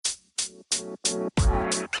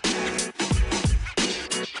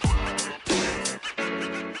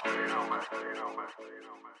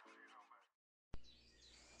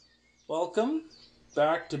Welcome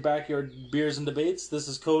back to Backyard Beers and Debates. This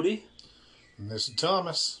is Cody. And this is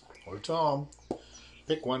Thomas, or Tom.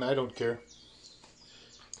 Pick one, I don't care.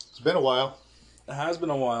 It's been a while. It has been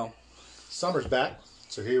a while. Summer's back,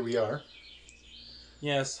 so here we are.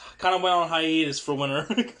 Yes, kind of went on hiatus for winter.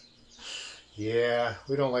 Yeah,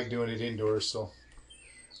 we don't like doing it indoors, so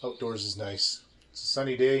outdoors is nice. It's a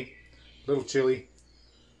sunny day, a little chilly.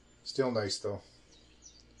 Still nice, though.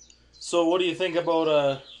 So what do you think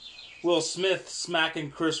about Will Smith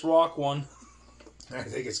smacking Chris Rock one? I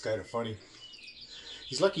think it's kind of funny.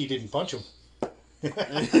 He's lucky he didn't punch him.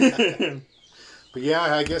 But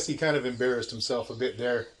yeah, I guess he kind of embarrassed himself a bit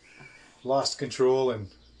there. Lost control and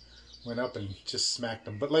went up and just smacked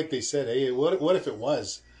him. But like they said, hey, what if it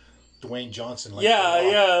was Dwayne Johnson? Like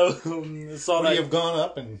Yeah. Would he have gone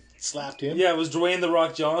up and slapped him? Yeah, it was Dwayne The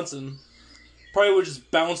Rock Johnson. Probably would have just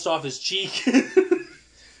bounced off his cheek.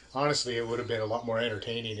 Honestly, it would have been a lot more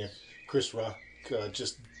entertaining if Chris Rock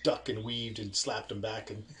just ducked and weaved and slapped him back.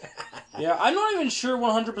 And Yeah, I'm not even sure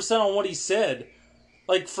 100% on what he said.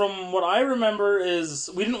 Like, from what I remember is,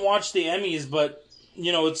 we didn't watch the Emmys, but,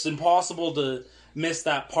 you know, it's impossible to miss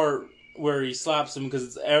that part where he slaps him because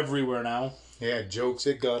it's everywhere now. Yeah, jokes,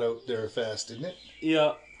 it got out there fast, didn't it?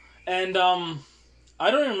 Yeah. And,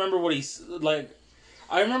 I don't even remember what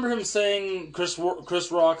I remember him saying, Chris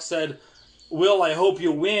Rock said, "Will, I hope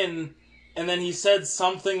you win." And then he said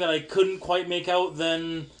something that I couldn't quite make out.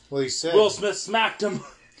 Then Well, he said Will Smith smacked him.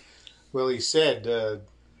 Well, he said,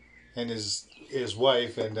 and his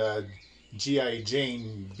wife and G.I.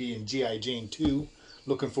 Jane being G.I. Jane 2,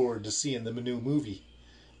 looking forward to seeing the new movie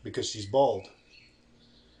because she's bald.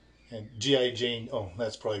 And G.I. Jane, oh,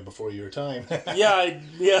 that's probably before your time. Yeah.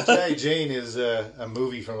 G.I. Jane is a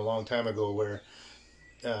movie from a long time ago where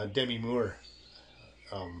Demi Moore,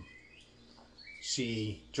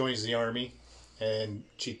 she joins the army and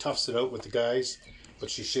she toughs it out with the guys, but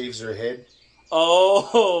she shaves her head.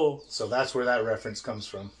 Oh. So that's where that reference comes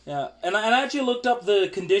from. Yeah. And I actually looked up the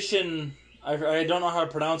condition. I don't know how to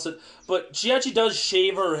pronounce it, but she actually does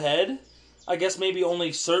shave her head. I guess maybe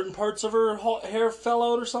only certain parts of her hair fell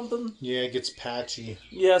out or something. Yeah, it gets patchy.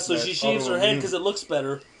 Yeah, so she shaves her head because it looks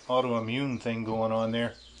better. Autoimmune thing going on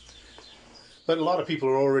there. But a lot of people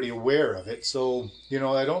are already aware of it, so, you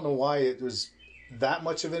know, I don't know why it was that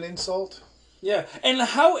much of an insult. Yeah, and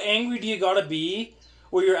how angry do you gotta be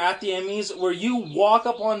where you're at the Emmys, where you walk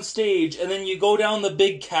up on stage and then you go down the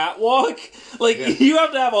big catwalk? Like, Yeah. You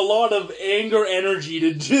have to have a lot of anger energy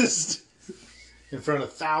to just... In front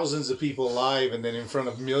of thousands of people live and then in front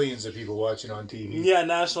of millions of people watching on TV. Yeah,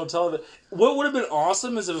 national television. What would have been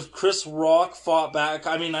awesome is if Chris Rock fought back.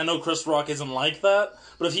 I mean, I know Chris Rock isn't like that,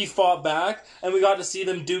 but if he fought back and we got to see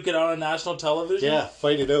them duke it out on national television... Yeah,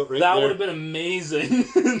 fight it out right that there. would have been amazing.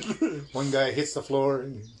 One guy hits the floor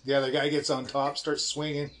and the other guy gets on top, starts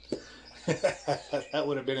swinging. That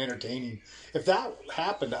would have been entertaining. If that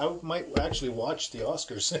happened, I might actually watch the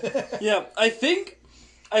Oscars. Yeah, I think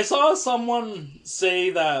I saw someone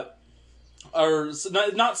say that, or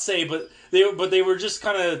not say, but they were just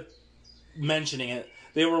kind of mentioning it.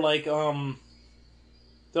 They were like,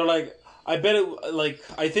 they're like, I bet it, like,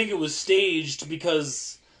 I think it was staged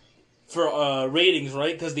because for ratings,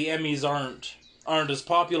 right? Because the Emmys aren't as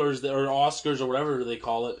popular as or Oscars or whatever they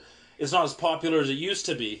call it. It's not as popular as it used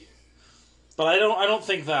to be. But I don't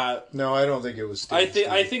think that. No, I don't think it was staged.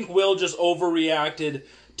 I think Will just overreacted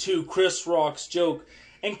to Chris Rock's joke.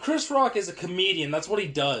 And Chris Rock is a comedian. That's what he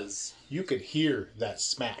does. You could hear that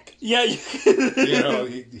smack. Yeah. You know,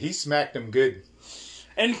 he smacked him good.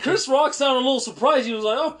 And Chris Rock sounded a little surprised. He was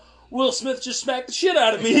like, "Oh, Will Smith just smacked the shit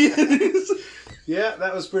out of me." Yeah,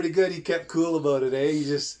 that was pretty good. He kept cool about it, eh? He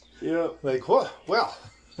just like, what? Well,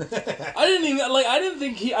 I didn't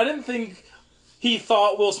think he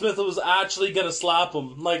thought Will Smith was actually gonna slap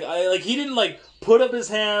him. He didn't put up his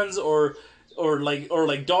hands or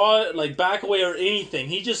back away or anything.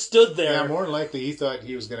 He just stood there. Yeah, more than likely he thought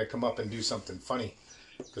he was going to come up and do something funny.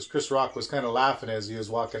 Because Chris Rock was kind of laughing as he was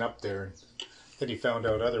walking up there. And then he found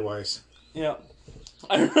out otherwise. Yeah.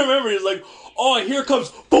 I remember he was like, "Oh, here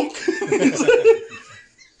comes Bunk."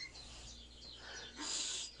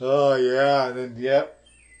 Oh, yeah. And then, yep.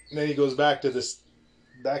 And then he goes back to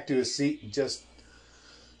his seat and just...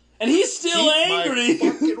 And he's still angry.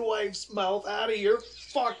 My fucking wife's mouth out of your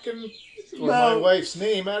fucking... Or my wife's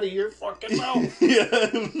name out of your fucking mouth. Yeah.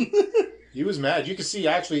 He was mad. You could see,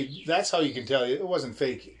 actually, that's how you can tell it wasn't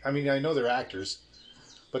fake. I mean, I know they're actors,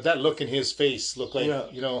 but that look in his face looked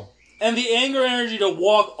like, you know... and the anger energy to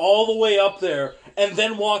walk all the way up there and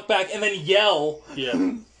then walk back and then yell.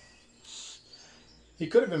 Yeah. He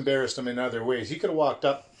could have embarrassed him in other ways. He could have walked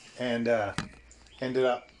up and ended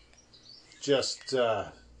up just...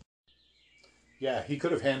 he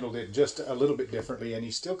could have handled it just a little bit differently, and he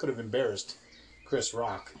still could have embarrassed Chris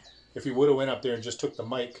Rock if he would have went up there and just took the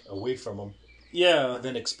mic away from him. Yeah. And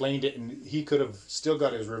then explained it, and he could have still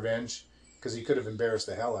got his revenge because he could have embarrassed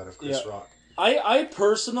the hell out of Chris Rock. I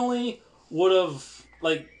personally would have,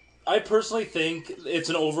 I personally think it's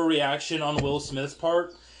an overreaction on Will Smith's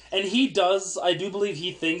part. And he does, I do believe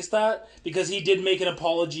he thinks that, because he did make an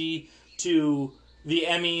apology to the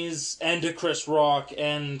Emmys and to Chris Rock,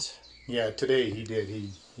 and... Yeah, today he did.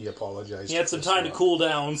 He apologized. He had some time to cool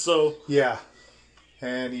down, so... Yeah.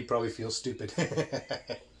 And he probably feels stupid.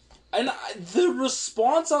 And the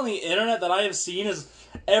response on the internet that I have seen is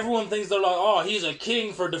everyone thinks they're like, oh, he's a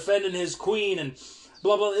king for defending his queen and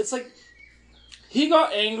blah, blah. It's like, he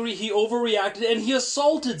got angry, he overreacted, and he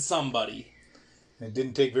assaulted somebody. It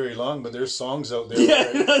didn't take very long, but there's songs out there.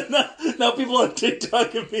 Yeah, now people on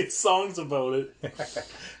TikTok have made songs about it.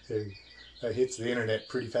 That hits the internet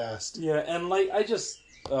pretty fast. Yeah, and I just,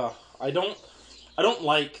 I don't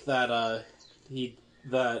like that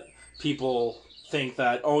that people think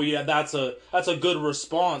that, oh yeah, that's a good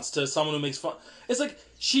response to someone who makes fun. It's like,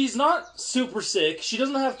 she's not super sick, she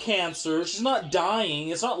doesn't have cancer, she's not dying,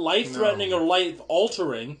 it's not life-threatening or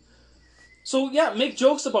life-altering. So yeah, make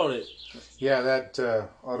jokes about it. Yeah, that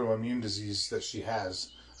autoimmune disease that she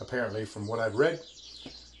has, apparently, from what I've read,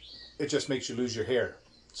 it just makes you lose your hair.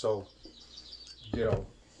 So,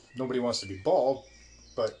 nobody wants to be bald,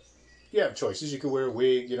 but you have choices. You could wear a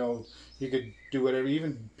wig, you could do whatever.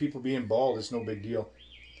 Even people being bald, it's no big deal.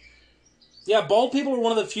 Yeah, bald people are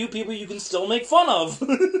one of the few people you can still make fun of.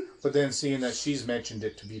 But then seeing that she's mentioned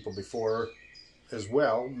it to people before as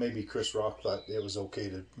well, maybe Chris Rock thought it was okay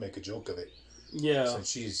to make a joke of it. Yeah. Since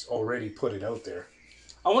she's already put it out there.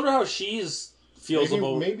 I wonder how she's feels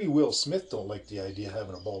about... Maybe Will Smith don't like the idea of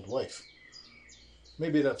having a bald wife.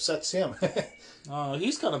 Maybe it upsets him.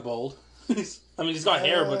 He's kind of bald. He's got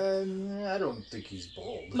hair, but... I don't think he's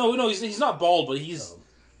bald. No, he's not bald, but he's...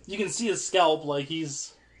 You can see his scalp,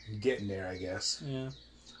 he's... Getting there, I guess. Yeah.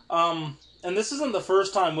 And this isn't the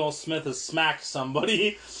first time Will Smith has smacked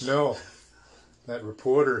somebody. No. That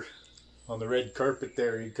reporter on the red carpet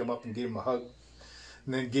there, he'd come up and give him a hug.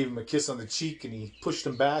 And then gave him a kiss on the cheek, and he pushed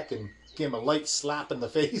him back and gave him a light slap in the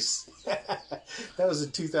face. That was in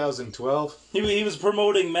 2012. He was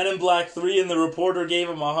promoting Men in Black 3, and the reporter gave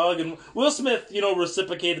him a hug, and Will Smith,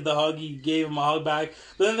 reciprocated the hug. He gave him a hug back.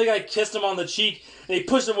 But then the guy kissed him on the cheek, and he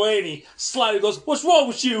pushed him away, and he slightly goes, "What's wrong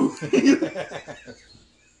with you?"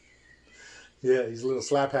 Yeah, he's a little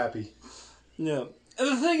slap happy. Yeah. And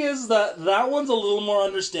the thing is that one's a little more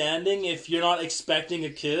understanding if you're not expecting a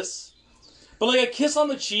kiss. But a kiss on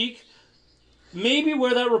the cheek, maybe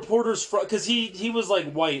where that reporter's from, because he was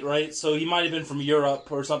white, right? So he might have been from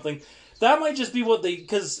Europe or something. That might just be what they,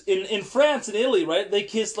 because in France and Italy, right, they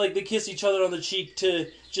kiss each other on the cheek to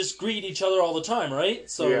just greet each other all the time, right?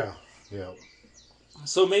 So yeah.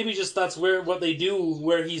 So maybe just that's what they do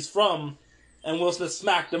where he's from, and Will Smith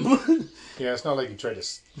smacked him. Yeah, it's not like you try to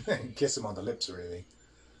kiss him on the lips or anything.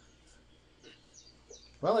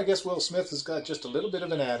 Well, I guess Will Smith has got just a little bit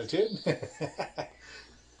of an attitude.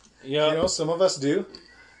 Yeah. Some of us do.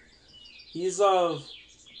 He's, I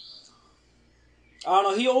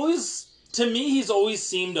don't know, to me, he's always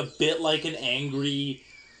seemed a bit like an angry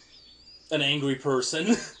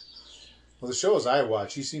person. Well, the shows I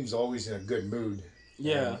watch, he seems always in a good mood.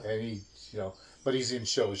 Yeah. And he, but he's in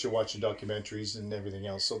shows. You're watching documentaries and everything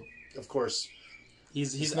else. So, of course...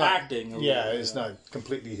 He's acting. It's not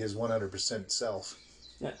completely his 100% self.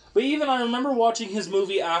 Yeah. But even I remember watching his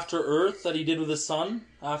movie After Earth that he did with his son,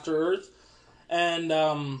 After Earth, and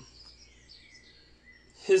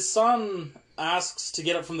his son asks to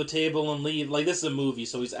get up from the table and leave. This is a movie,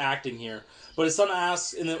 so he's acting here. But his son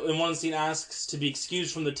asks, in one scene, asks to be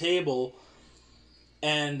excused from the table,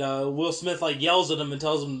 and Will Smith yells at him and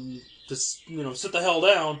tells him to sit the hell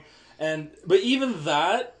down. But even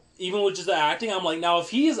that, even with just the acting, I'm now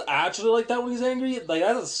if he is actually like that when he's angry,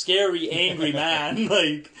 that's a scary, angry man.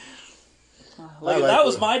 If that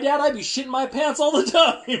was my dad, I'd be shitting my pants all the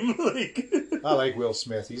time. I like Will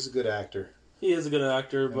Smith. He's a good actor. He is a good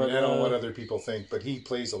actor, but I don't know what other people think, but he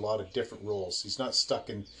plays a lot of different roles. He's not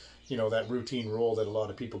stuck in, that routine role that a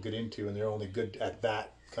lot of people get into, and they're only good at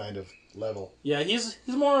that kind of level. Yeah, he's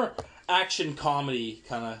more action comedy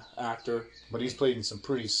kind of actor. But he's played in some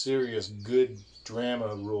pretty serious, good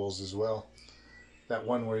drama roles as well. That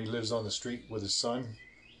one where he lives on the street with his son,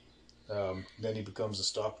 then he becomes a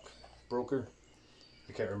stock broker.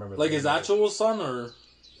 I can't remember. Like his actual son, or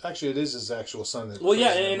actually, it is his actual son. That well,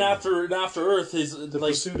 yeah, and after Earth, his the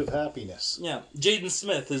like Pursuit of Happiness. Yeah, Jaden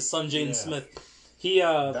Smith, his son Jaden Smith. He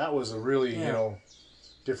that was a really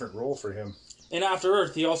different role for him. In After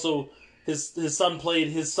Earth, he also his son played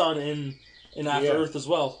his son in After Earth as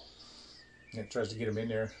well. Yeah, tries to get him in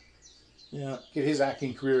there. Yeah, get his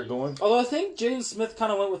acting career going. Although I think Jaden Smith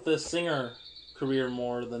kind of went with the singer career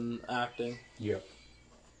more than acting. Yep.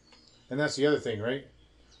 And that's the other thing, right?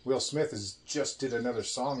 Will Smith just did another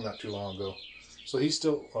song not too long ago. So he's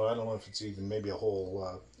still, well, I don't know if it's even maybe a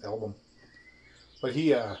whole album. But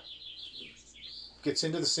he gets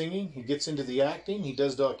into the singing, he gets into the acting, he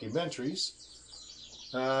does documentaries.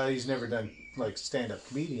 He's never done like stand-up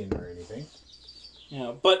comedian or anything.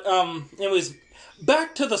 Yeah, but anyways,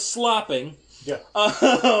 back to the slapping. Yeah.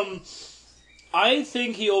 I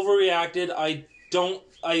think he overreacted. I don't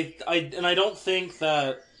think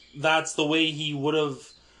that that's the way he would have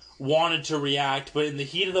wanted to react, but in the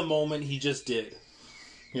heat of the moment, he just did.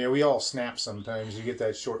 Yeah, we all snap sometimes. You get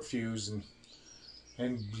that short fuse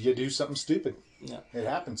and you do something stupid. Yeah. It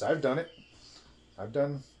happens. I've done it. I've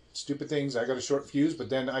done stupid things. I got a short fuse, but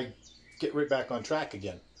then I get right back on track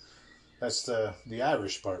again. That's the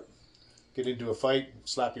Irish part. Get into a fight,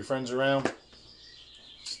 slap your friends around,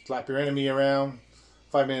 slap your enemy around.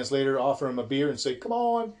 5 minutes later, offer him a beer and say, "Come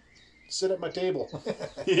on, sit at my table."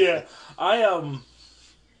 Yeah,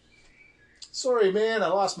 Sorry, man, I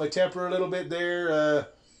lost my temper a little bit there. A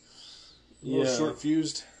little short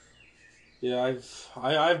fused. Yeah,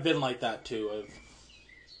 I've been like that too.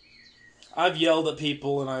 I've yelled at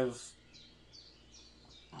people, and I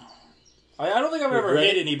don't think I've ever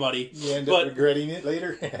hit anybody. You end up regretting it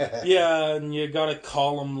later. Yeah, and you gotta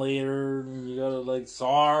call them later, and you gotta like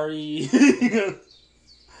sorry.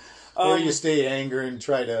 Or you stay angry and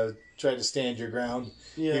try to stand your ground,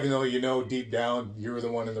 even though you know deep down you were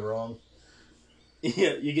the one in the wrong.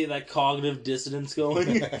 Yeah, you get that cognitive dissonance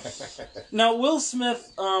going. Now, Will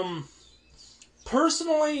Smith,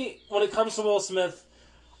 personally, when it comes to Will Smith,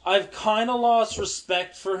 I've kind of lost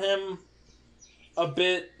respect for him a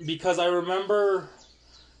bit, because I remember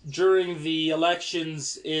during the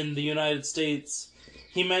elections in the United States,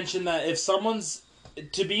 he mentioned that if someone's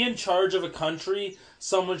to be in charge of a country,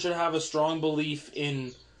 someone should have a strong belief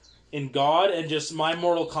in God and just my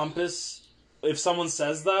moral compass. If someone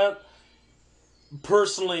says that,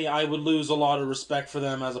 personally, I would lose a lot of respect for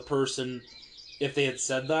them as a person if they had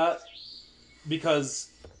said that. Because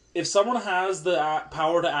if someone has the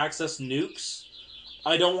power to access nukes,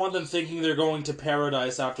 I don't want them thinking they're going to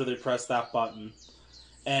paradise after they press that button.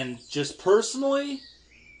 And just personally,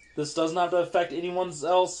 this doesn't have to affect anyone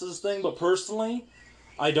else's thing, but personally,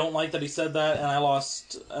 I don't like that he said that, and I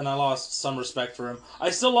lost some respect for him. I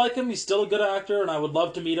still like him, he's still a good actor, and I would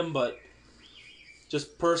love to meet him, but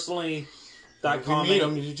just personally, that comment... If you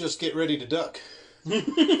meet him, you just get ready to duck.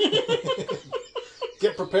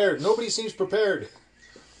 Get prepared. Nobody seems prepared.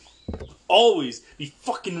 Always be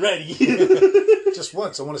fucking ready. Just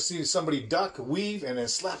once, I want to see somebody duck, weave, and then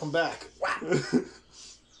slap them back. Whap! And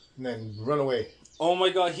then run away. Oh my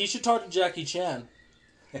god, he should talk to Jackie Chan.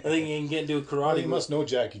 I think he can get into a karate. Well, he must know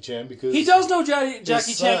Jackie Chan because... He does know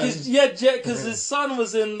Jackie Chan, because his son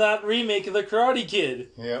was in that remake of The Karate Kid.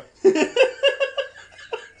 Yep.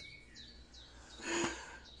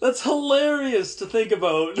 That's hilarious to think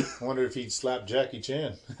about. I wonder if he'd slap Jackie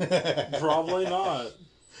Chan. Probably not.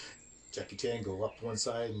 Jackie Chan go up one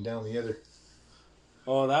side and down the other.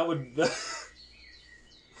 Oh, that would...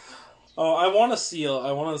 Oh, I want to see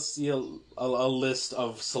a list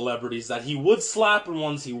of celebrities that he would slap and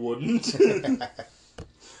ones he wouldn't.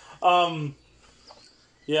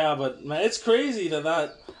 Yeah, but man, it's crazy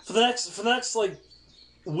that for the next like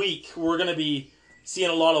week we're gonna be seeing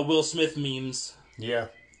a lot of Will Smith memes. Yeah,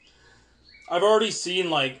 I've already seen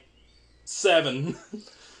like 7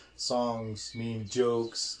 songs, meme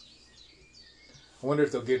jokes. I wonder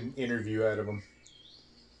if they'll get an interview out of him,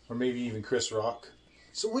 or maybe even Chris Rock.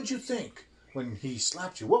 So what'd you think when he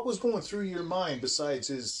slapped you? What was going through your mind besides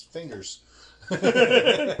his fingers?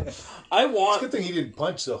 It's a good thing he didn't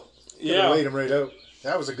punch, though. Yeah. Laid him right out.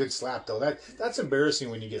 That was a good slap, though. That's embarrassing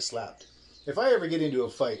when you get slapped. If I ever get into a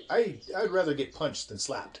fight, I'd rather get punched than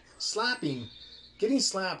slapped. Getting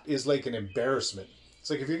slapped is like an embarrassment. It's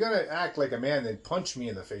like if you're going to act like a man, then punch me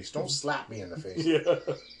in the face. Don't slap me in the face. Yeah.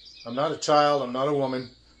 I'm not a child. I'm not a woman.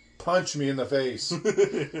 Punch me in the face.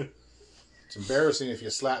 It's embarrassing if you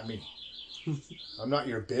slap me. I'm not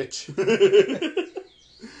your bitch.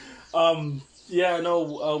 Yeah, no,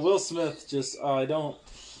 Will Smith just, I don't...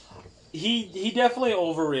 He definitely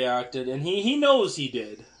overreacted, and he knows he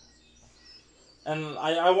did. And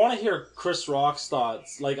I want to hear Chris Rock's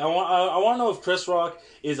thoughts. Like, I want to know if Chris Rock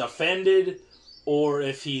is offended, or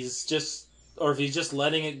if he's just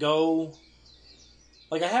letting it go.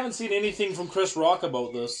 Like, I haven't seen anything from Chris Rock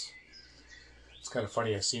about this. It's kind of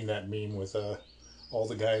funny. I seen that meme with all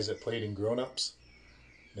the guys that played in Grown Ups.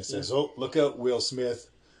 And it says, "Oh, look out, Will Smith.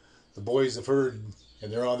 The boys have heard,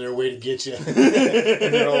 and they're on their way to get you." And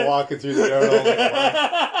they're all walking through the yard all like,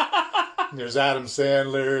 wow. And there's Adam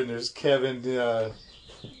Sandler, and there's Kevin.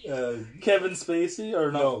 Kevin Spacey,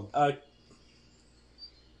 or no?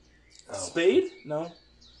 Spade? No.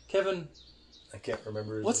 Kevin. I can't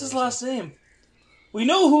remember. What's his last name? We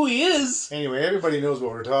know who he is. Anyway, everybody knows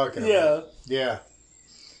what we're talking Yeah. about. Yeah.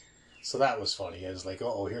 So that was funny. I was like,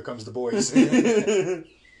 "Oh, here comes the boys."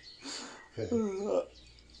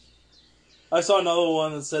 I saw another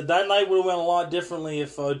one that said that night would have went a lot differently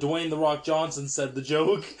if Dwayne The Rock Johnson said the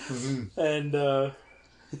joke. Mm-hmm. And well,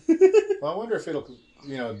 I wonder if it'll,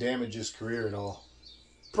 damage his career at all.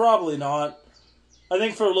 Probably not. I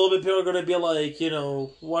think for a little bit people are going to be like,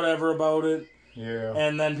 whatever about it. Yeah.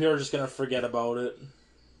 And then people are just going to forget about it.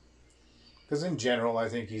 Because in general, I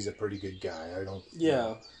think he's a pretty good guy. I don't.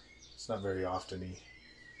 Yeah. It's not very often he.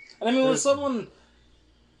 And I mean, when someone,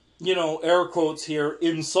 air quotes here,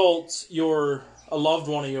 insults a loved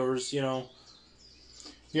one of yours,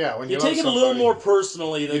 Yeah, when you take it a little more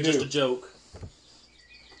personally than just a joke.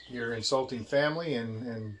 You're insulting family,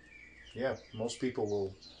 and yeah, most people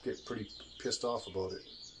will get pretty pissed off about it.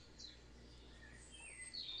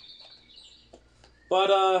 But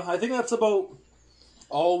I think that's about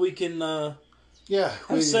all we can have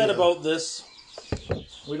said about this.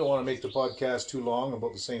 We don't want to make the podcast too long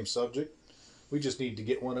about the same subject. We just need to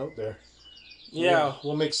get one out there. Yeah.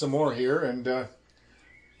 We'll make some more here, and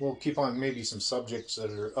we'll keep on maybe some subjects that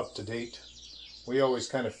are up to date. We always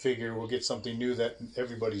kind of figure we'll get something new that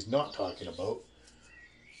everybody's not talking about.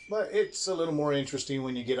 But it's a little more interesting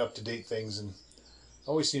when you get up to date things, and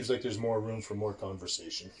always seems like there's more room for more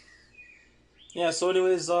conversation. Yeah, so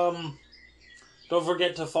anyways, don't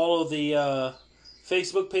forget to follow the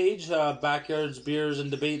Facebook page, Backyards, Beers, and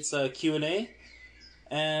Debates Q&A.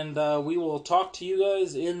 And we will talk to you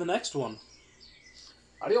guys in the next one.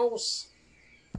 Adios!